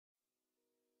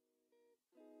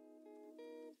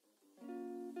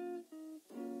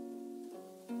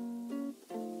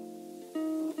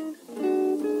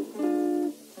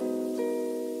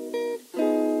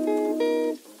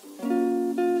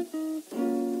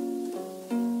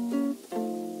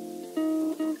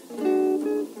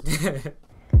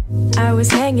I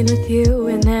was hanging with you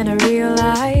and then I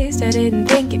realized I didn't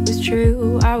think it was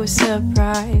true. I was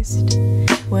surprised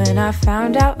when I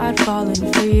found out I'd fallen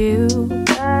for you.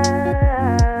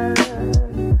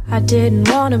 I didn't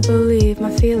wanna believe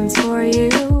my feelings for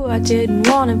you. I didn't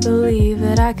wanna believe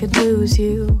that I could lose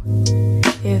you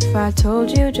if I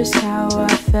told you just how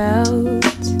I felt.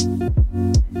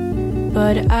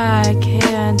 But I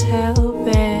can't help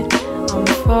it, I'm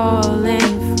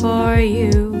falling for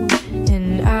you,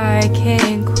 and I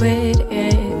can't quit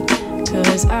it,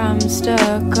 'cause I'm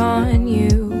stuck on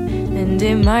you. And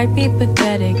it might be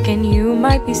pathetic and you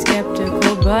might be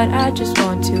skeptical, but I just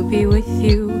want to be with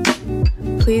you.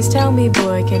 Please tell me,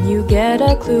 boy, can you get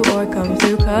a clue or come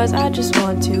through, 'cause I just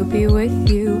want to be with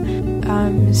you.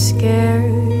 I'm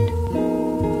scared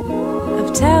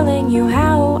of telling you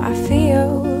how I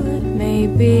feel.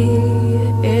 Maybe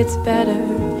it's better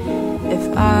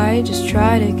if I just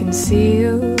try to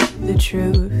conceal the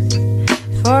truth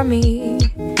for me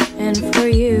and for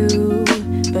you.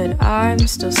 But I'm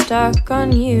still stuck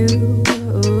on you.